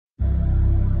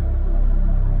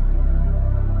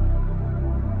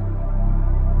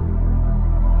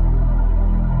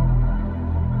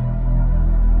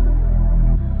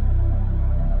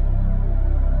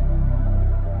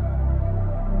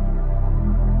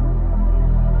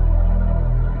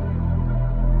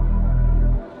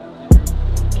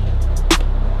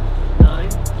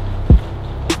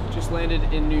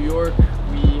landed in New York.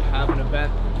 We have an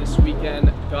event this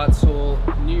weekend. Got Soul,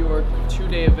 New York,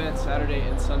 2-day event, Saturday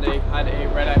and Sunday. Had a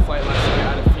red-eye flight last night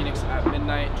out of Phoenix at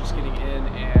midnight. Just getting in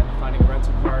and finding a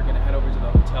rental car. Gonna head over to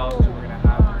the hotel because we're gonna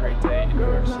have a great day in New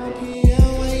York City.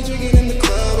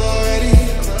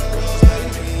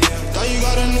 You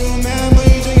got a new man, but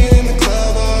you drinking in the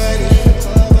club already.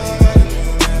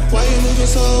 Why you moving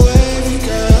so wavy,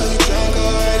 girl? You drunk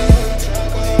already.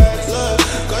 Look,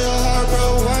 got your heart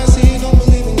broke once, so you don't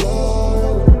believe in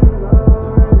love.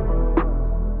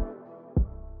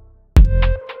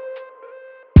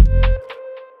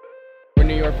 We're in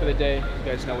New York for the day. You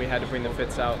guys know we had to bring the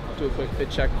fits out. Do a quick fit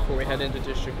check before we head into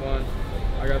District 1.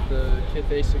 I got the Kid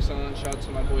Basics on. Shout out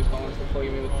to my boys Ballin for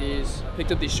plugging me with these.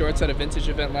 Picked up these shorts at a vintage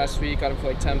event last week. Got them for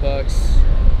like 10 bucks.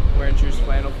 Wearing Drew's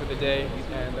flannel for the day.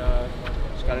 And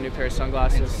just got a new pair of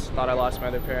sunglasses. Thought I lost my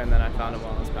other pair and then I found them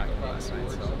while I was packing last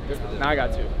night. So now I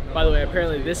got two. By the way,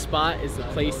 apparently this spot is the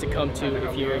place to come to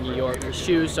if you're in New York for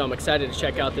shoes. So I'm excited to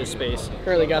check out this space.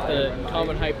 Currently got the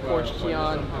Common Hype Porch Key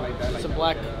on, some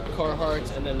black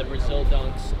Carhartts, and then the Brazil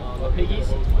Dunks on the Piggies.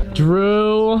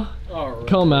 Drew,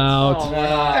 come out. Oh,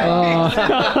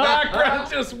 Background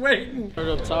just waiting. Right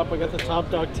up top, I got the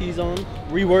Top Dog tees on.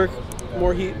 Rework,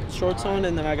 more heat shorts on,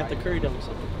 and then I got the Curry Dunks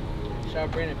on. Shout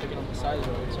out Brandon picking up the size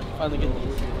of it. So Finally getting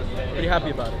these. Pretty happy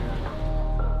about it.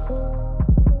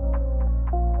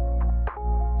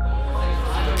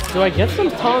 Do I get some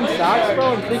Tom Sachs,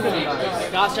 bro? I'm thinking about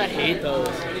it. gosh, I hate those.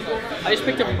 I just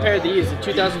picked up a pair of these, the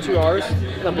 2002 R's,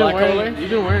 the black colorway. You've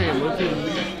been wearing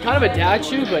it, Kind of a dad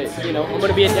shoe, but you know, I'm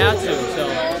gonna be a dad soon, so.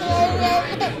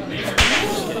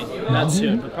 Just kidding. Not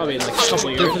soon, but probably in like a couple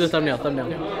of years. Look for the thumbnail. I'm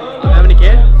having a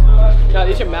kid? No,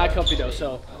 these are mad comfy though,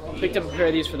 so picked up a pair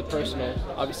of these for the personal.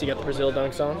 Obviously got the Brazil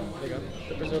Dunks on. There you go,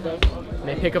 the Brazil Dunks.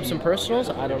 May pick up some personals,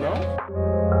 I don't know.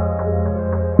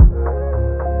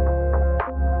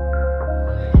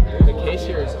 The case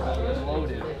here is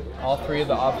loaded. All three of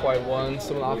the Off-White 1s,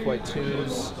 some of the Off-White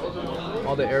 2s,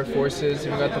 all the Air Forces,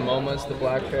 even got the MoMAs, the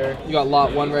black pair. You got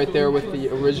lot 1 right there with the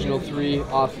original 3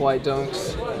 Off-White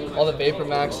Dunks, all the Vapor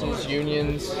Maxes,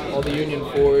 Unions, all the Union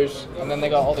 4s, and then they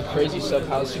got all the crazy stuff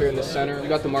housed here in the center. You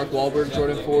got the Mark Wahlberg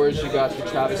Jordan 4s, you got the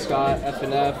Travis Scott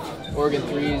F&F, Oregon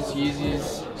 3s,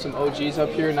 Yeezys, some OGs up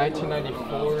here,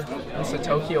 1994. It's a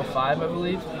Tokyo 5, I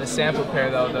believe. The sample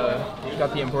pair though, you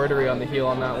got the embroidery on the heel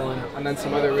on that one. And then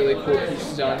some other really cool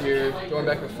pieces down here.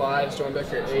 Dornbecker 5s,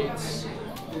 Dornbecker 8s,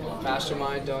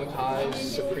 Mastermind Dunk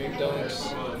Highs, Supreme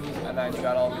Dunks. And then you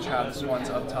got all the Travis ones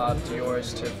up top,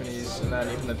 Dior's, Tiffany's, and then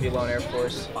even the V-Lone Air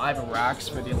Force. 5 racks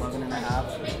for the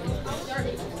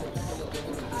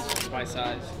 11.5. My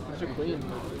size. Those are clean.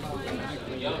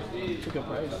 Good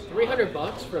price.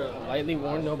 $300 for a lightly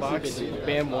worn no box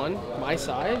Bam 1, my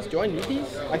size. Do I need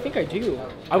these? I think I do.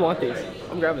 I want these.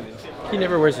 I'm grabbing these. He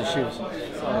never wears his shoes.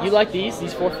 You like these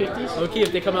 450s? Okay,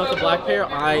 if they come out the black pair,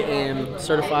 I am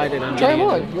certified and I'm Try getting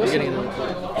them it. on. You're getting them.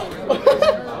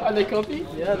 Are they comfy?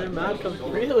 Yeah, they're mad comfy.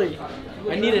 Really?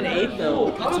 I need an 8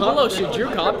 though. Hello, should Drew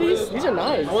cop these? These are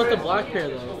nice. I want the black pair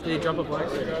though. Did they drop a black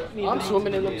pair? I'm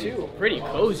swimming in them too. Pretty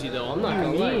cozy though, I'm not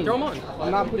gonna lie. Throw them on.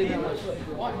 I'm not putting them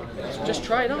on. Just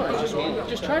try it on.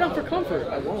 Just try it on for comfort.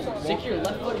 I won't. Stick your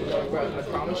left foot in there. Bro, I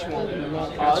promise you won't.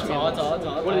 Odds.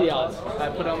 What are the odds? I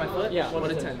put it on my foot? Yeah. 1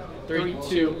 to 10. 3,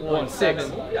 2, 1,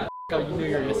 6. Yeah. Oh, you knew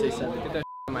you were gonna say 7. Get that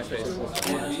on my face.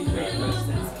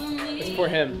 It's for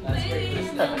him.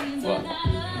 What?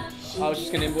 I was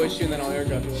just gonna invoice you and then I'll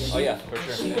airdrop you. Oh yeah, for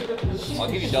sure. I'll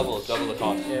give you double the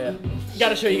cost. Yeah.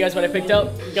 Gotta show you guys what I picked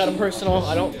up. Got a personal.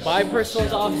 I don't buy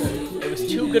personals often. It was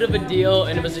too good of a deal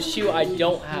and it was a shoe I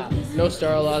don't have. No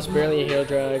star loss, barely a heel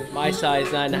drag. My size,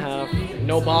 9.5.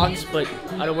 No box, but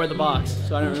I don't wear the box,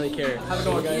 so I don't really care. Have a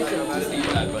good one, guys.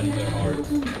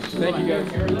 Thank you, guys.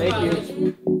 Thank you.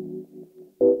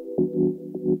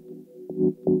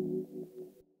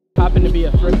 Happened to be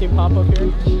a thrifting pop-up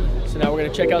here, so now we're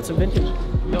gonna check out some vintage.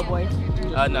 No blanks?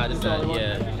 No, just that,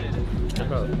 yeah. No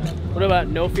problem. What about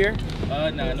No Fear?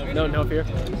 No Fear.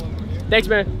 Thanks,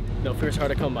 man. No Fear's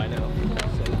hard to come by now.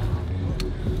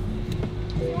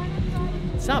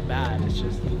 It's not bad, it's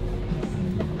just,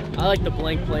 I like the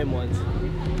blank flame ones,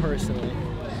 personally.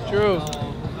 True.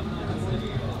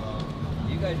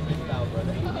 You guys missed out,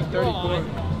 brother. 34.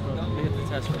 They hit the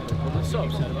test real quick. I'm so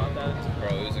upset about that. Bro,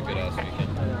 it was a good ass weekend.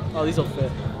 Oh, these will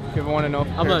fit. If you ever want to know if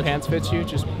a pair of pants fits you,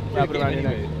 just wrap it around your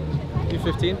neck. You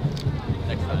 15?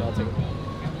 Next time I'll take it.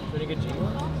 Pretty good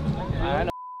G1. I know.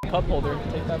 Cup holder.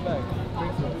 Take that back.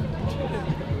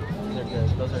 These are good.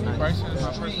 Those are nice. Price is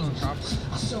my personal shopper.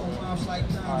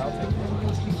 Alright, I'll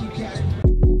take it.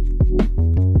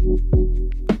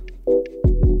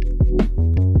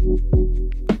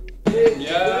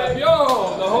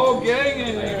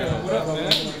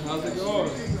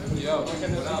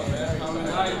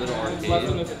 a little arcade. Left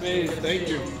in the space. Thank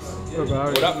you.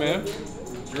 What up, man?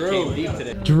 Drew.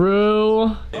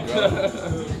 Drew.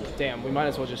 Damn, we might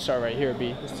as well just start right here,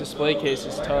 B. This display case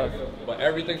is tough. But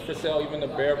everything's for sale, even the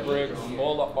bear bricks,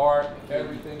 all the art,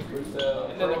 everything's for sale.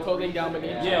 And then the clothing down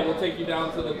beneath. Yeah, we'll take you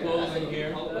down to the clothing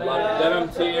here. A lot of denim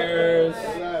tiers.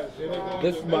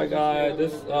 This is my guy.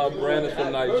 This brand is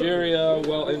from Nigeria,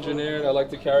 well engineered. I like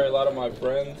to carry a lot of my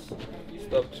friends'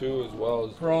 stuff too, as well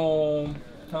as Chrome,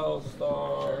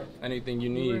 Telstar, anything you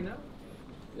need.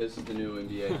 This is the new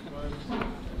NBA.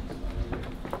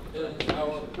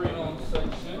 Our pre-owned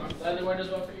section. Any windows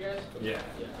one for you guys? Yeah.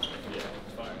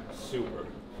 Super.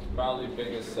 Probably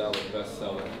biggest seller, best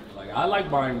seller. Like, I like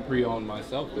buying pre-owned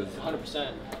myself because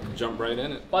 100%. jump right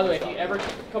in it. By the way, if you ever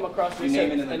come across these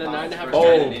in a 9.5,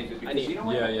 Oh, I need.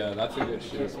 yeah, that's a good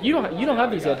shoe. You don't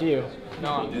have these yet, do you?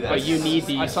 No, But you need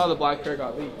these. I saw the black pair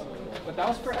got leaked. But that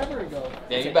was forever ago.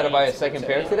 Yeah, you better buy a second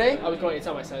pair today? I was going. It's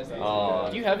not my size though. Oh.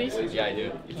 Do you have these? Yeah, I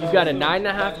do. If you've got a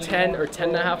 9.5, 10, or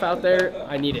 10.5 out there,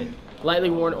 I need it. Lightly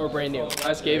worn or brand new. I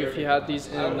asked Gabe if he had these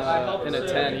in a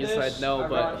 10. He said no,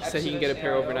 but he said he can get a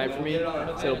pair overnight for me,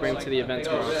 so he'll bring them to the event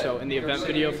tomorrow. So in the event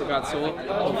video for Got Soul,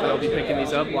 hopefully I'll be picking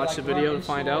these up, watch the video to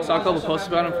find out. Saw a couple posts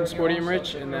about them from Sporty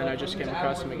Rich, and then I just came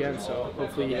across them again, so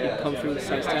hopefully he can come through with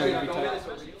size 10. It'll be tight.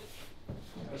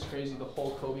 That's crazy, the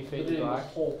whole Kobey fade to black.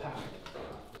 Whole pack.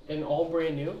 And all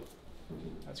brand new?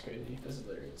 That's crazy. This is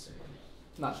literally insane.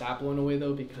 Not that blown away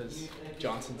though, because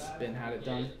Johnson's had it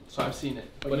done, so I've seen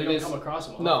it. But you don't come across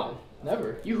them often. No,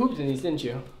 never. You hooped in these, didn't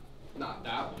you? Not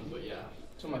that one, but yeah.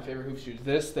 It's one of my favorite hoop shoes.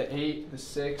 This, the 8, the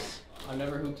 6. I've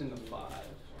never hooped in the 5.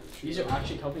 These are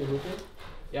actually company hooping?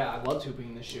 Yeah, I loved hooping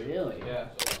in this shoe. Really? Yeah.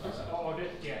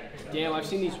 Damn, I've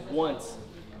seen these once.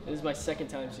 This is my second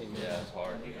time seeing these. Yeah, it's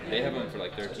hard. They have them for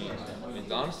like 13. I mean,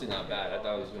 it's honestly not bad. I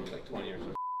thought it was going to be like 20 or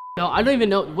something. No, I don't even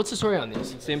know. What's the story on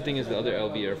these? Same thing as the other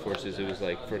LV Air Forces. It was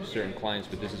like for certain clients,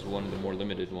 but this is one of the more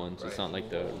limited ones. It's not like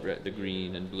the red, the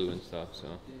green and blue and stuff. So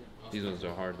these ones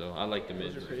are hard though. I like the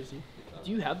mids. Those are crazy.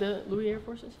 Do you have the Louis Air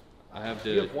Forces? I have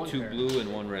You the have one 2 pair. blue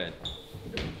and 1 red.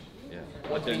 Yeah.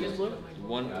 What's Venus blue?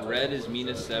 One red is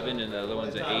 -7 and the other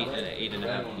one's an 8 and an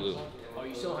 8.5 blue. Oh,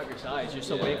 you still don't have your size. You're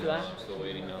still waiting for that? I'm still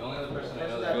waiting now.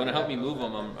 If you want to help me move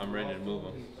them, I'm ready to move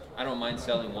them. I don't mind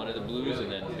selling one of the blues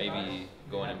and then maybe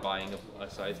going and buying a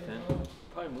size 10.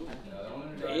 Probably move.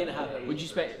 8.5.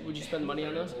 Would you spend money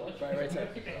on those? Right side.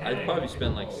 I'd probably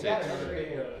spend like 6.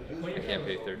 I can't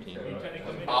pay 13.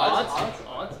 Odds?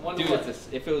 Dude,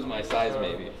 if it was my size,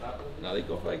 maybe. Now they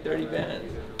go for like 30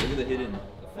 bands. Look at the hidden.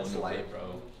 That's light,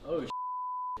 bro. Oh,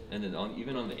 and then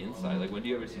even on the inside, like when do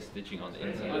you ever see stitching on the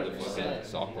inside of the fucking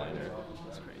sock liner?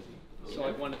 that's crazy. So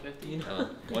like 1 to 50?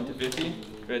 1 to 50?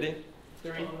 Ready?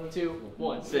 3, 2,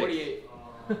 1. 6. 48.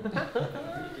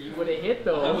 You would have hit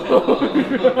though.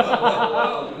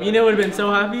 Mina would have been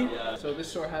so happy. So this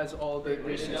store has all the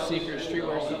recent sneakers,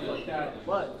 streetwear, stuff like that.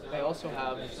 But they also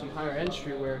have some higher end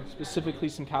streetwear, specifically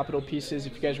some Capital pieces.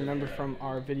 If you guys remember from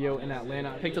our video in Atlanta,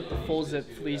 I picked up the full zip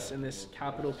fleece in this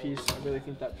Capital piece. I really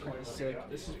think that print is sick.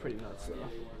 This is pretty nuts though.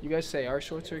 You guys say our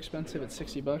shorts are expensive at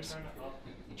 60 bucks?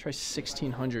 Try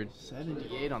 1600.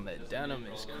 78 on the denim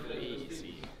is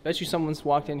crazy. Bet you someone's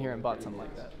walked in here and bought something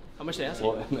like that. How much they ask?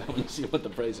 Well, I want to see what the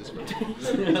price is. Do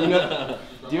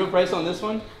you have a price on this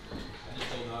one?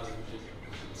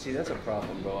 See, that's a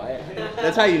problem, bro.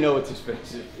 That's how you know it's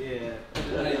expensive. Yeah.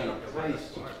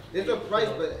 There's a price,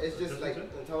 but it's just like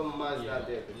until my mind's not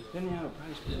there. Then you have a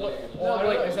price. No,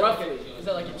 like roughly. Is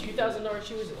that like a $2,000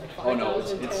 shoe? Is it like 5,000? Oh no,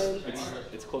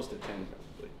 it's close to 10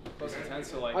 probably. Close to 10,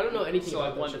 so like. I don't know anything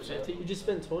about 1 to 50. You just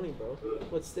spent 20, bro.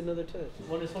 What's another 10?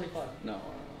 1 to 25. No.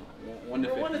 1 to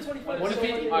 50. 1 to 25. 1 to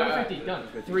 50. 1 to 50. Done.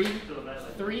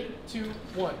 3, 2,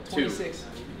 1. 26.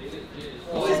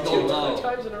 Always go low. 2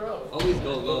 times in a row. Always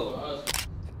go low.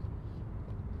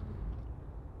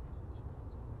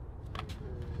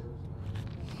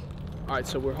 Alright,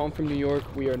 so we're home from New York.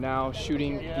 We are now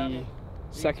shooting the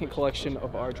second collection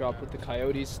of our drop with the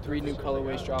Coyotes. 3 new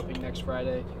colorways dropping next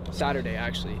Saturday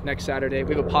actually. Next Saturday.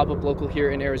 We have a pop-up local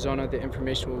here in Arizona. The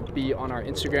information will be on our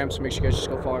Instagram, so make sure you guys just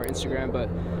go follow our Instagram, but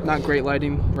not great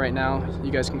lighting right now. You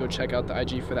guys can go check out the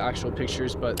IG for the actual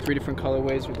pictures, but 3 different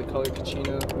colorways with the color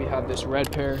Kachina. We have this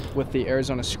red pair with the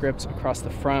Arizona script across the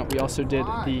front. We also did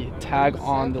the tag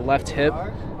on the left hip,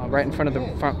 right in front of the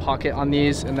front pocket on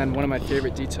these, and then one of my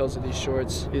favorite details of these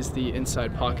shorts is the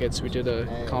inside pockets. We did a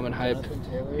common hype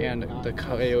and the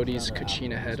Coyotes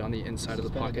Kachina head on the inside of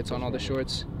the pockets on all the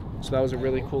shorts. So that was a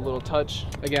really cool little touch.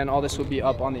 Again, all this will be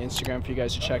up on the Instagram for you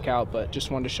guys to check out, but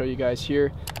just wanted to show you guys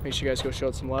here. Make sure you guys go show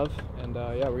it some love. And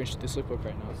yeah, we're gonna shoot this lookbook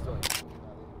right now.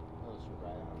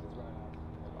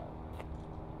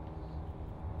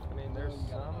 mean, there's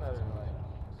some that are like.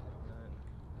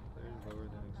 They're lower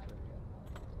than expected.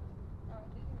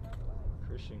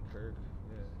 Christian Kirk,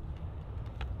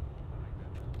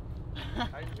 yeah.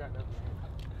 How you got that?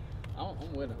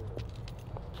 I'm with him.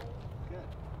 Good.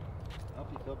 I hope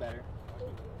you feel better.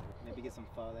 Maybe get some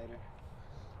pho later.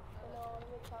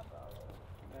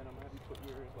 Then I'm gonna have you put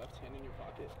your left hand in your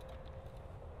pocket.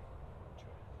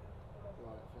 You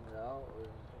want it finger out or?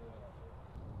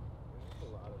 There's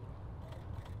a lot of them.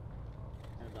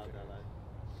 And about that, like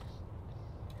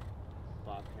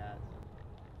bobcats,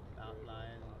 mountain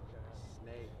lion,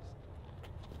 snakes,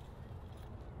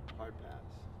 hard pass.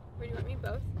 Where do you want me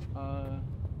both?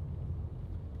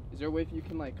 Is there a way if you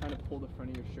can like kind of pull the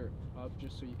front of your shirt up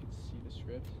just so you can see the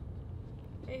script?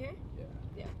 Right here? Yeah.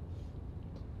 Yeah.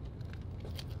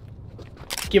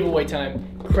 Giveaway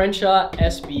time. Crenshaw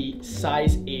SB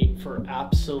size 8 for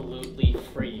absolutely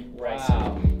free.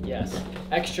 Wow. Yes.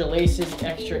 Extra laces,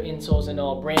 extra insoles and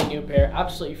all. Brand new pair,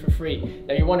 absolutely for free.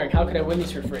 Now you're wondering, how could I win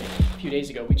these for free? A few days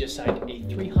ago, we just signed a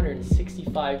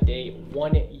 365-day,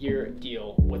 1-year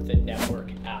deal with the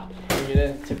network app. Bring it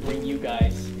in to bring you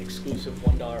guys exclusive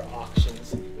 $1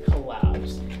 auctions,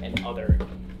 collabs, and other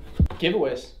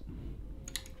giveaways.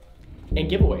 And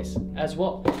giveaways as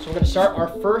well. So we're gonna start our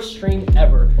first stream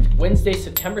ever Wednesday,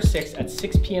 September 6th at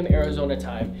 6 p.m. Arizona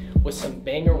time with some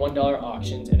banger $1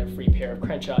 auctions and a free pair of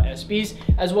Crenshaw SBs,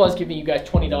 as well as giving you guys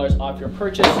 $20 off your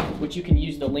purchase, which you can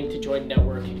use the link to join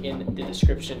network in the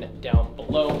description down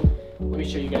below. Let me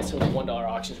show you guys some of the $1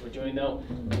 auctions we're doing though.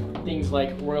 Things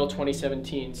like Royal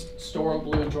 2017s, Storm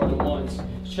Blue Jordan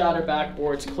 1s, Shatter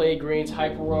Backboards, Clay Greens,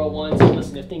 Hyper Royal 1s. And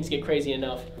listen, if things get crazy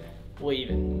enough, we'll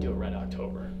even do a Red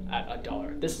October at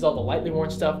 $1. This is all the lightly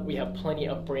worn stuff. We have plenty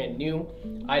of brand new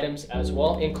items as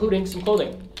well, including some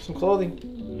clothing. Some clothing.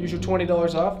 Use your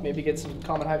 $20 off. Maybe get some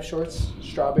Common Hype shorts,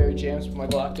 strawberry jams with my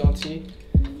Glockdown tee,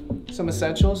 some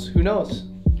essentials. Who knows?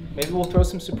 Maybe we'll throw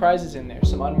some surprises in there.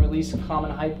 Some unreleased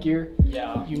Common Hype gear.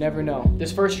 Yeah. You never know.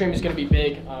 This first stream is going to be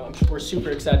big. We're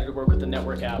super excited to work with the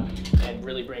network app and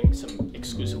really bring some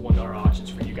exclusive $1 auctions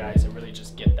for you guys and really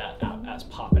just get that app as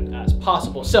poppin' as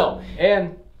possible. So,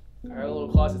 and I got a little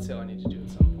closet sale I need to do at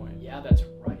some point. Yeah, that's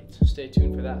right. So stay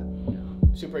tuned for that. Yeah.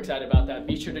 Super excited about that.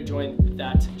 Be sure to join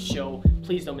that show.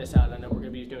 Please don't miss out. I know we're going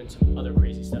to be doing some other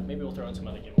crazy stuff. Maybe we'll throw in some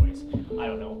other giveaways. I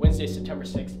don't know. Wednesday, September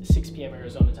 6th, 6 p.m.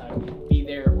 Arizona time. Be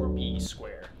there or be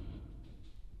square.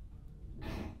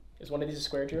 Is one of these a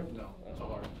square, Drew? No. That's a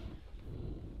hard.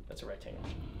 That's a rectangle.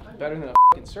 Better than a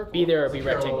f***ing circle. Be there or be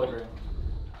rectangle.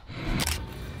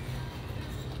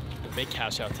 The big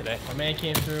cash out today. My man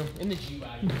came through in the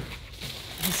G-Wagon.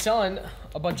 He's selling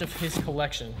a bunch of his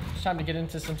collection. It's time to get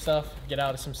into some stuff, get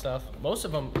out of some stuff. Most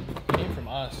of them came from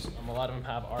us. A lot of them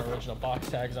have our original box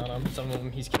tags on them. Some of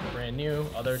them he's keeping brand new,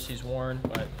 others he's worn,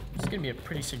 but it's gonna be a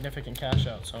pretty significant cash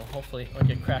out. So hopefully I'll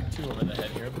get cracked 2 over the head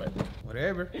here, but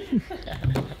whatever.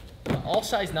 All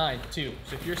size 9 too.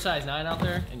 So if you're size 9 out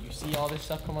there and you see all this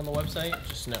stuff come on the website,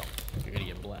 just know you're gonna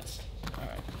get blessed. All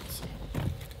right, let's see.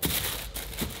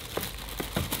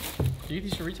 Do you get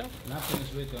these for retail? Not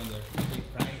finished retail on there.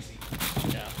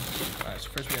 Pricey. Yeah. All right, so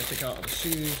first we gotta take out all the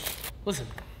shoes. Listen,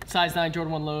 size 9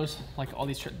 Jordan 1 lows, like all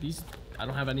these, I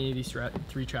don't have any of these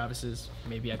 3 Travises.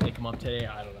 Maybe I pick them up today,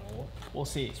 I don't know. We'll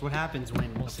see. So what happens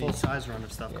when a full size run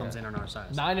of stuff comes in on our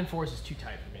size? 9 and 4s is too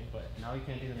tight for me, but. Now you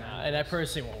can't do the 9. And I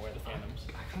personally won't wear the Phantoms.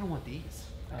 I kind of want these.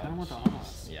 I kind of want the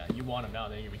Omas. Yeah, you want them now,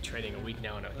 then you'll be trading a week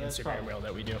now in an Instagram reel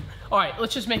that we do. All right,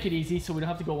 let's just make it easy so we don't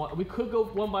have to go one. We could go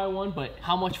one by one, but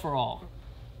how much for all?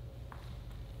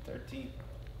 13.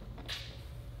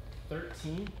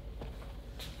 13? Alright,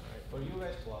 for you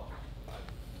guys, 12.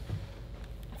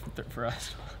 For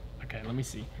us. Okay, let me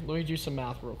see. Let me do some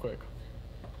math real quick.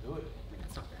 Do it.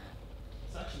 It's not bad.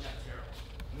 It's actually not terrible.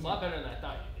 It's a lot better than I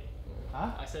thought it'd be.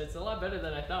 Huh? I said it's a lot better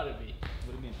than I thought it'd be.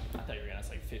 What do you mean? I thought you were gonna ask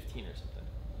like 15 or something.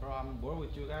 Bro, I'm bored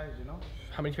with you guys, you know?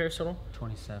 How many pairs total?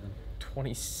 27.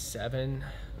 27.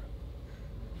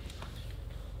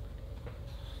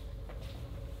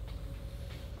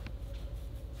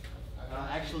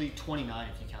 Actually 29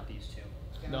 if you count these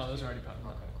 2. No, those are already counted.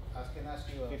 Okay. I was gonna ask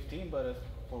you 15, but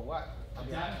for what?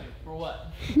 Exactly. For what?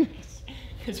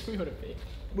 Because we would have paid.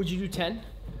 Would you do 10?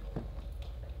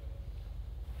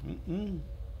 Mm-mm.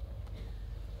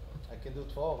 I can do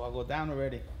 12. I'll go down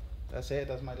already. That's it.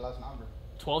 That's my last number.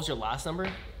 12's your last number?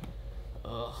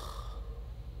 Ugh.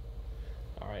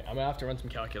 All right, I'm gonna have to run some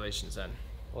calculations then.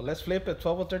 Well, let's flip it.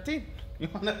 12 or 13. You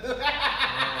wanna do that?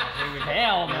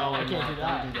 Hell no, I can't do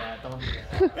that. Don't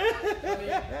do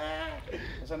that.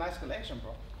 It's a nice collection,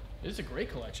 bro. This is a great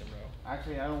collection, bro.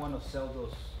 Actually, I don't want to sell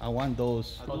those. I want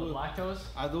those. Oh, the black toes?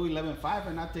 I'll do 11.5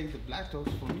 and I'll take the black toes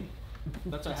for me.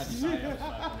 That's what I had to sign. It was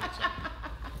 500. So.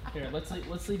 Here,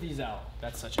 let's leave these out.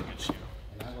 That's such a good shoe.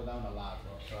 And I go down a lot,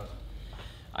 bro. Trust me.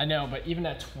 I know, but even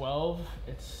at 12,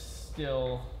 it's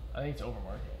still. I think it's over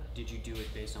market. Did you do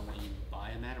it based on what you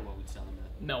buy them at or what we'd sell them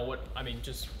at? No,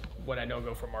 just what I know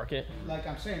go for market. Like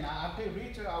I'm saying, I pay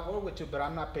retail. I work with you, but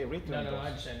I'm not pay retail. No, I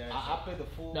understand. I pay the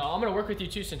full. No, I'm gonna work with you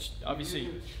too, since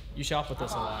obviously you shop with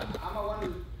us a lot. I'm one of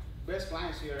the best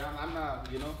clients here. I'm not,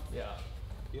 you know. Yeah.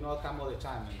 You know, I come all the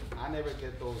time, and I never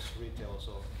get those retail.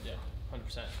 So. Yeah,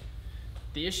 100%.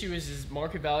 The issue is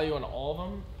market value on all of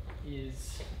them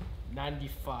is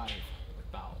 95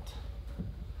 about.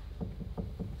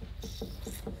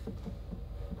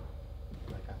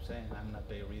 Like I'm saying, I'm not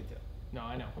pay retail. No,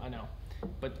 I know,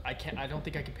 but I don't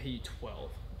think I can pay you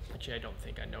 12. Actually, I don't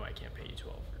think. I know I can't pay you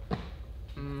 12.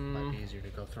 Might be easier to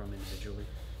go through them individually.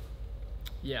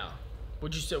 Yeah.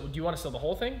 Would you do you want to sell the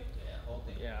whole thing? Yeah, whole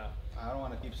thing. Yeah. I don't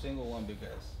want to keep single one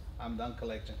because I'm done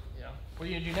collecting. Yeah. What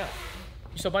are you gonna do now?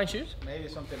 You still buying shoes? Maybe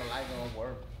something I like won't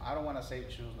work. I don't want to save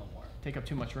shoes no more. Take up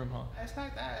too much room, huh? It's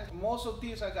not that. Most of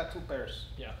these I got 2 pairs.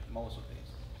 Yeah. Most of these.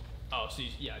 Oh, so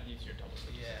these are double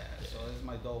sleeves. Yeah. So it's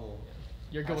my double.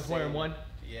 You're good with wearing one?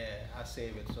 Yeah, I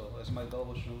save it. So it's my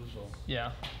double shoes. So.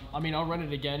 Yeah. I mean, I'll run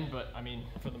it again, but I mean,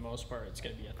 for the most part, it's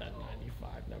gonna be at that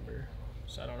 95 number.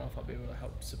 So I don't know if I'll be able to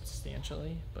help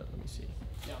substantially, but let me see.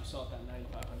 Yeah, I'm still at that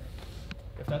 9,500.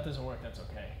 If that doesn't work, that's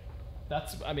okay.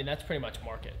 That's pretty much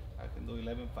market. I can do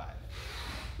 11.5.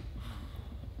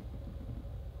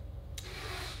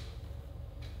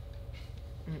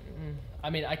 I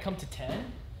mean, I come to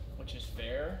 10, which is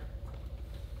fair.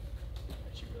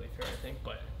 Actually, really fair, I think,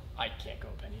 but I can't go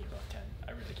a penny above 10.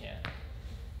 I really can't.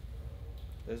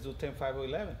 Let's do 10, 5, or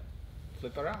 11.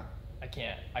 Flip around. I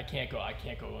can't go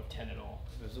above 10 at all.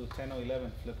 Let's do 10 or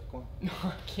 11. Flip a coin. No,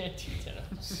 I can't do 10.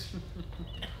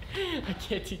 I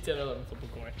can't do 10 or 11. Flip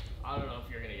a coin. I don't know if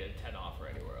you're gonna get a 10 offer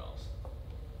anywhere else,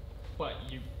 but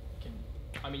you can.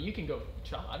 I mean, you can go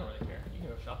shop. I don't really care. You can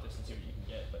go shop this and see what you can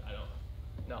get, but I don't.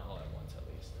 Not all at once, at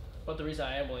least. But the reason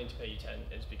I am willing to pay you 10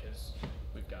 is because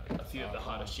we've got a few of the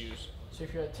hottest shoes. So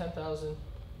if you're at 10,000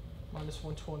 minus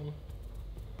 120,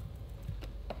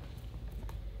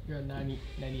 you're at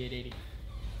 98.80.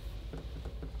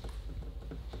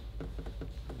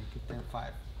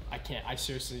 10.5. I can't. I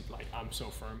seriously, like, I'm so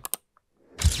firm.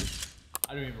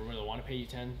 I don't even really want to pay you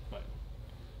 10, but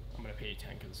I'm gonna pay you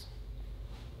 10 because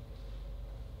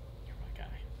you're my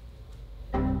guy,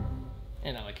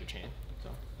 and I like your chain. So.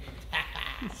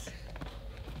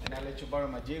 And I let you borrow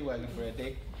my G-Wagon for a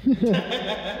day.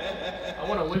 I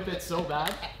want to whip it so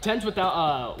bad. 10s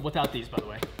without these, by the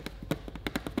way.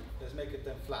 Let's make it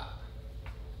 10 flat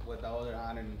with the other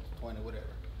 120, whatever.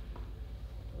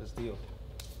 Let's deal.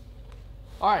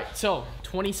 All right, so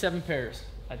 27 pairs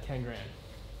at 10 grand.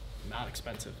 Not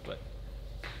expensive, but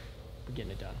we're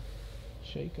getting it done.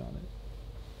 Shake on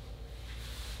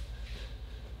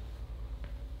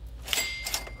it.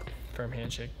 Firm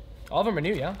handshake. All of them are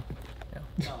new, yeah?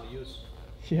 No, use.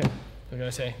 Yeah. I'm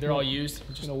gonna say they're all used.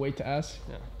 Just gonna wait to ask.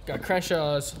 Yeah. Got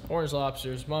Crenshaws, Orange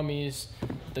Lobsters, Mummies,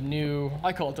 the new,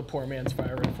 I call it the poor man's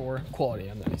Fire Red 4. Quality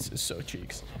on these is so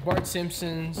cheeks. Bart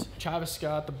Simpsons, Travis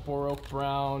Scott, the Borough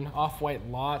Brown, Off-White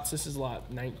Lots, this is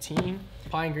lot 19.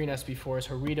 Pine Green SB4s,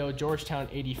 Horito, Georgetown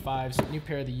 85s, new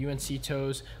pair of the UNC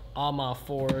Toes, Ama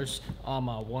 4s,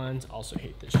 Ama 1s, also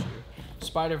hate this shoe.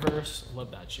 Spider-Verse,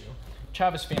 love that shoe.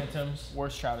 Travis Phantoms,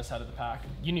 worst Travis out of the pack.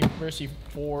 University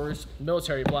 4s,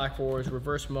 Military Black 4s,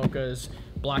 Reverse Mochas,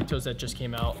 Black Toes that just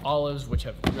came out, Olives, which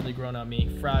have really grown on me,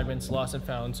 Fragments, Lost and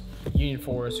Founds, Union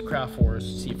 4s, Craft 4s,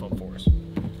 Seafoam 4s.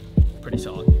 Pretty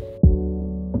solid.